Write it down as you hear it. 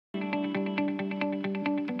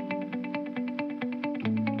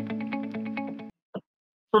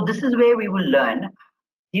So this is where we will learn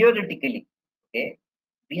theoretically. Okay,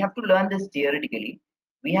 we have to learn this theoretically.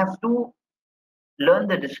 We have to learn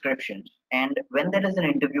the descriptions, and when there is an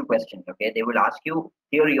interview question, okay, they will ask you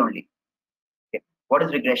theory only. Okay, what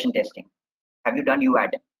is regression testing? Have you done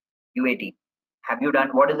UAT? Have you done,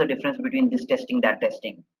 what is the difference between this testing, that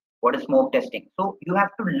testing? What is smoke testing? So you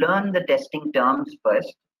have to learn the testing terms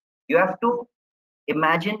first. You have to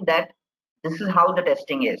imagine that this is how the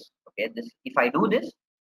testing is. Okay, this, if I do this,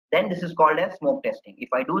 then this is called as smoke testing. If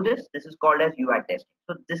I do this, this is called as UAT testing.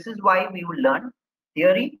 So this is why we will learn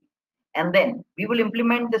theory, and then we will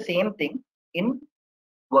implement the same thing in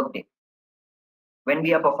Workday when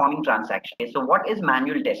we are performing transactions. Okay, so what is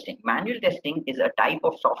manual testing? Manual testing is a type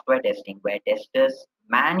of software testing where testers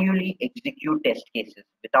manually execute test cases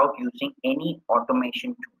without using any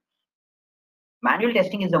automation tool. Manual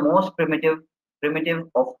testing is the most primitive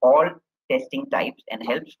of all testing types and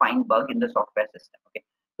helps find bug in the software system. Okay,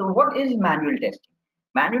 so what is manual testing?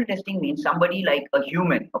 Manual testing means somebody like a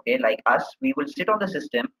human, okay, like us, we will sit on the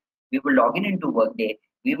system, we will log in into Workday,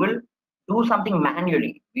 we will do something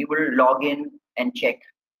manually, we will log in and check.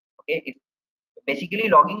 Okay, if basically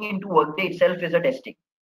logging into Workday itself is a testing.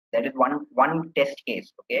 That is one test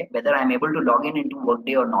case. Okay, whether I'm able to log in into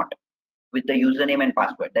Workday or not with the username and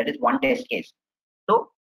password, that is one test case. So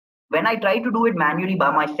when I try to do it manually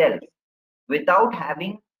by myself without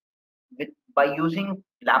having, by using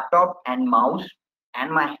laptop and mouse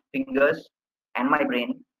and my fingers and my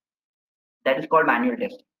brain, that is called manual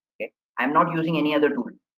testing. Okay, I'm not using any other tool.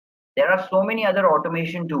 There are so many other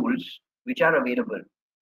automation tools which are available.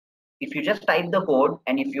 If you just type the code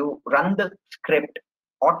and if you run the script,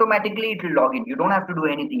 automatically it will log in. You don't have to do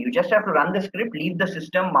anything. You just have to run the script, leave the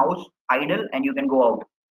system mouse idle, and you can go out.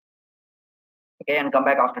 Okay, and come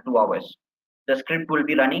back after 2 hours. The script will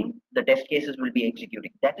be running, the test cases will be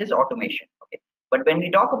executing. That is automation. Okay, but when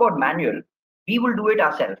we talk about manual, we will do it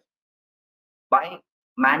ourselves by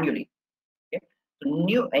manually. Okay,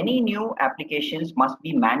 so any new applications must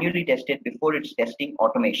be manually tested before it's testing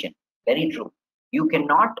automation. Very true. You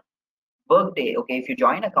cannot Workday. Okay, if you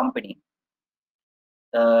join a company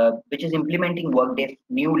which is implementing Workday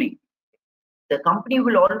newly, the company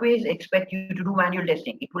will always expect you to do manual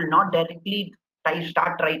testing. It will not directly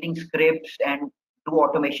start writing scripts and do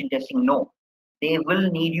automation testing. No, they will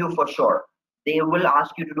need you for sure. They will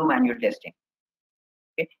ask you to do manual testing.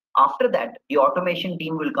 Okay. After that, the automation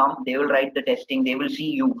team will come. They will write the testing. They will see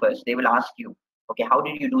you first. They will ask you, okay, how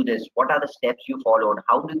did you do this? What are the steps you followed?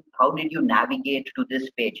 How did you navigate to this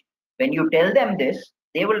page? When you tell them this,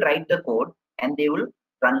 they will write the code and they will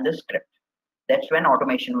run the script. That's when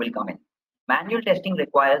automation will come in. Manual testing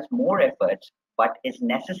requires more efforts, but is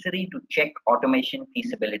necessary to check automation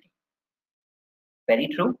feasibility. Very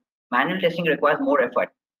true. Manual testing requires more effort.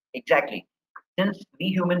 Exactly. Since we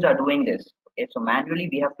humans are doing this, okay, so manually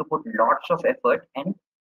we have to put lots of effort, and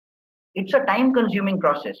it's a time consuming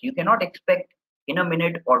process. You cannot expect in a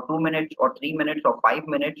minute or 2 minutes or 3 minutes or 5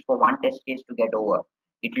 minutes for one test case to get over.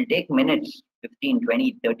 It will take minutes, 15,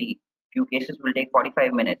 20, 30. Few cases will take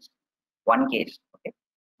 45 minutes, one case. Okay.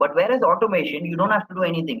 But whereas automation, you don't have to do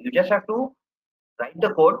anything. You just have to write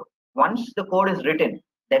the code. Once the code is written,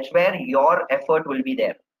 that's where your effort will be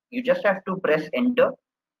there. You just have to press enter,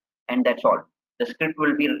 and that's all. The script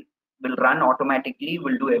will run automatically,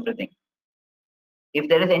 will do everything. If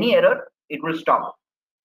there is any error, it will stop.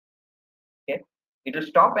 Okay, it will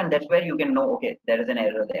stop, and that's where you can know, okay, there is an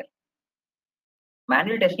error there.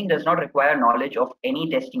 Manual testing does not require knowledge of any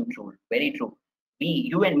testing tool. Very true.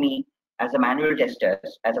 You and me, as a manual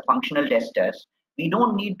testers, as a functional testers, we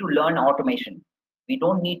don't need to learn automation. We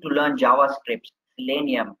don't need to learn JavaScript,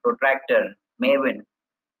 Selenium, Protractor, Maven.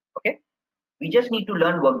 Okay, we just need to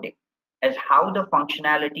learn Workday as how the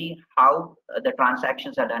functionality, how the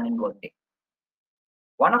transactions are done in Workday.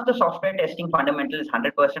 One of the software testing fundamentals,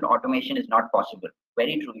 100% automation is not possible.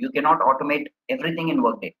 Very true. You cannot automate everything in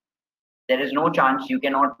Workday. There is no chance you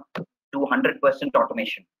cannot do 100%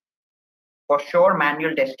 automation. For sure,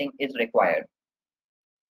 manual testing is required.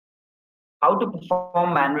 How to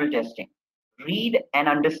perform manual testing? Read and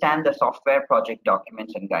understand the software project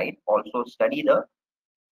documents and guide. Also study the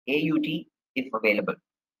AUT if available.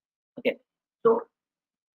 Okay, so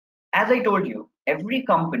as I told you, every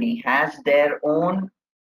company has their own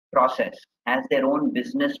process, has their own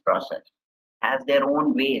business process, has their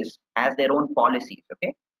own ways, has their own policies.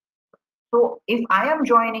 Okay, so if I am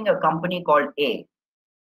joining a company called A,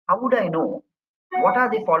 how would I know what are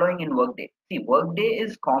they following in Workday? See, Workday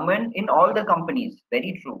is common in all the companies.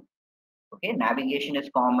 Very true. Okay, navigation is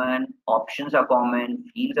common, options are common,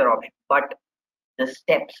 fields are options, but the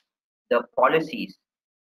steps, the policies,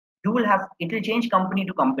 You will have, it will change company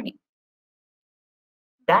to company.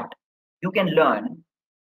 That you can learn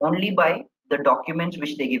only by the documents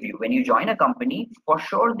which they give you. When you join a company, for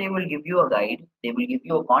sure they will give you a guide, they will give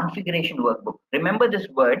you a configuration workbook. Remember this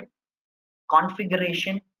word,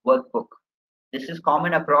 configuration workbook. This is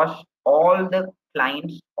common across all the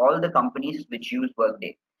clients, all the companies which use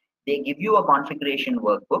Workday. They give you a configuration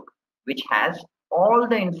workbook which has all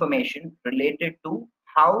the information related to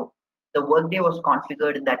how the Workday was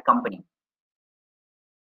configured in that company.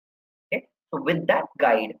 Okay, so with that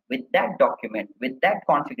guide, with that document, with that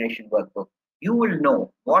configuration workbook, you will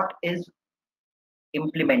know what is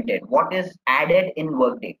implemented, what is added in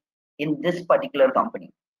Workday in this particular company.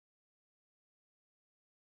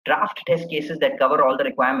 Draft test cases that cover all the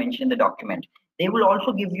requirements in the document. They will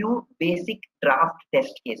also give you basic draft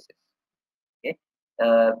test cases. Okay,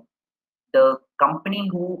 the company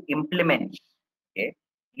who implements, okay,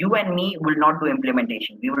 you and me will not do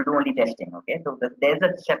implementation. We will do only testing. Okay, so there's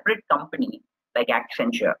a separate company like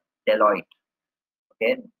Accenture, Deloitte,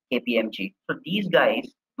 okay, KPMG. So these guys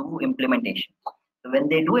do implementation. So when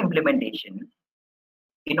they do implementation,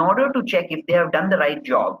 in order to check if they have done the right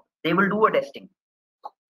job, they will do a testing.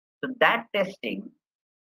 So that testing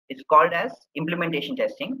is called as implementation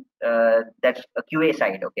testing. That's a QA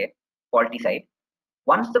side, okay, quality side.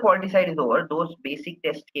 Once the quality side is over, those basic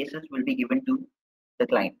test cases will be given to the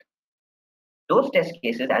client. Those test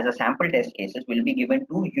cases as a sample test cases will be given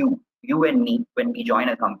to you and me when we join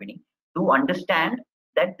a company to understand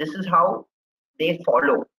that this is how they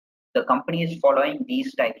follow. The company is following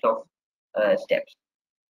these types of steps.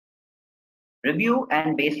 Review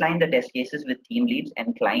and baseline the test cases with team leads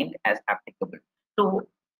and client as applicable. So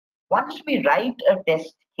once we write a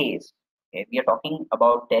test case, okay, we are talking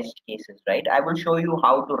about test cases, right? I will show you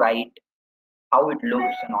how to write, how it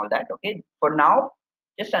looks and all that. Okay, for now,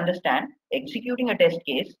 just understand executing a test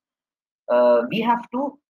case.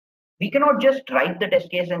 We cannot just write the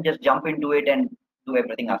test case and just jump into it and do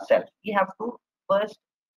everything ourselves. We have to first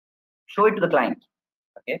show it to the client.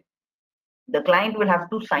 Okay, the client will have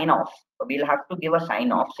to sign off. We'll have to give a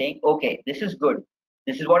sign off saying, okay, this is good,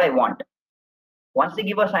 this is what I want. Once they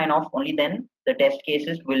give a sign off, only then the test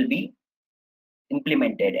cases will be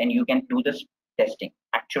implemented and you can do this testing,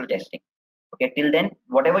 actual testing. Okay, till then,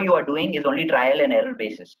 whatever you are doing is only trial and error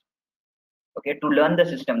basis. Okay, to learn the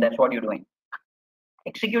system, that's what you're doing.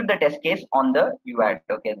 Execute the test case on the UAT.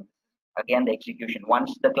 Okay, again, the execution.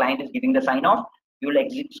 Once the client is giving the sign off, you'll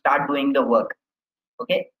start doing the work.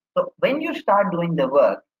 Okay, so when you start doing the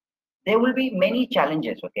work, there will be many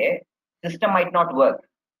challenges. Okay, system might not work.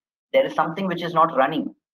 There is something which is not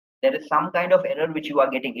running. There is some kind of error which you are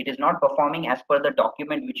getting. It is not performing as per the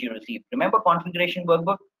document which you received. Remember configuration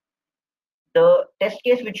workbook? The test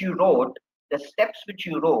case which you wrote, the steps which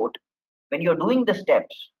you wrote, when you're doing the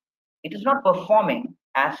steps, it is not performing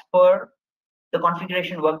as per the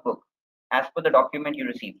configuration workbook, as per the document you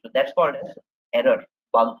received. So that's called as error,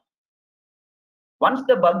 bug. Once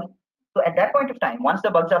the bug, so at that point of time, once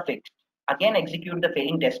the bugs are fixed, again execute the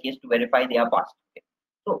failing test case to verify they are passed. Okay.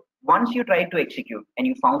 So once you try to execute and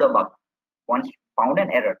you found a bug, once you found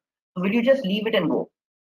an error, so will you just leave it and go?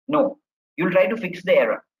 No, you'll try to fix the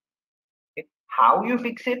error. Okay. How you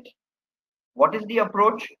fix it, what is the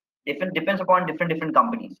approach, depends upon different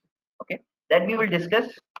companies. Okay, that we will discuss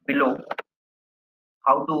below.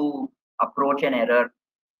 How to approach an error,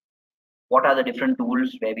 what are the different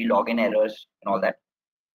tools where we log in errors and all that.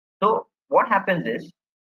 So what happens is,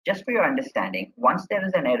 just for your understanding, once there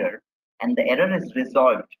is an error and the error is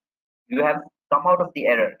resolved, you have come out of the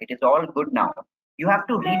error, it is all good now, you have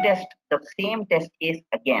to retest the same test case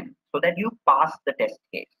again so that you pass the test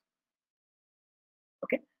case.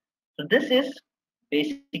 Okay, so this is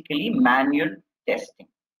basically manual testing.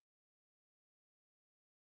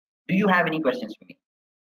 Do you have any questions for me?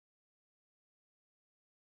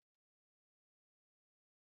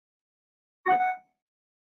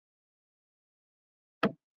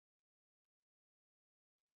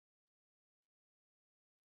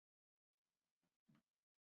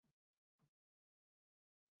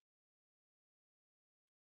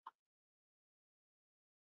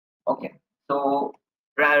 Okay, so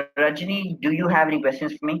Rajni, do you have any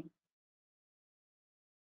questions for me?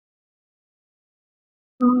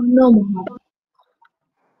 No, Mohammed.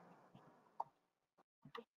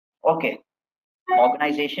 Okay,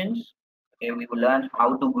 organizations. Okay, we will learn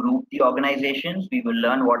how to group the organizations. We will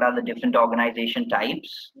learn what are the different organization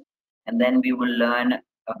types, and then we will learn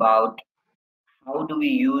about how do we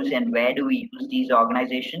use and where do we use these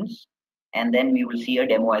organizations, and then we will see a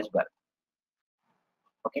demo as well.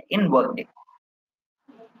 Okay, in Workday,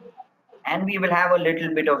 and we will have a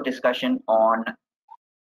little bit of discussion on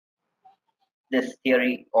this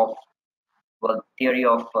theory of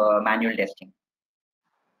manual testing.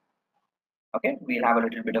 Okay, we'll have a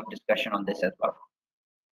little bit of discussion on this as well.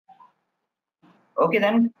 Okay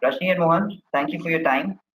then, Rashni and Mohan, thank you for your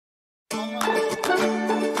time.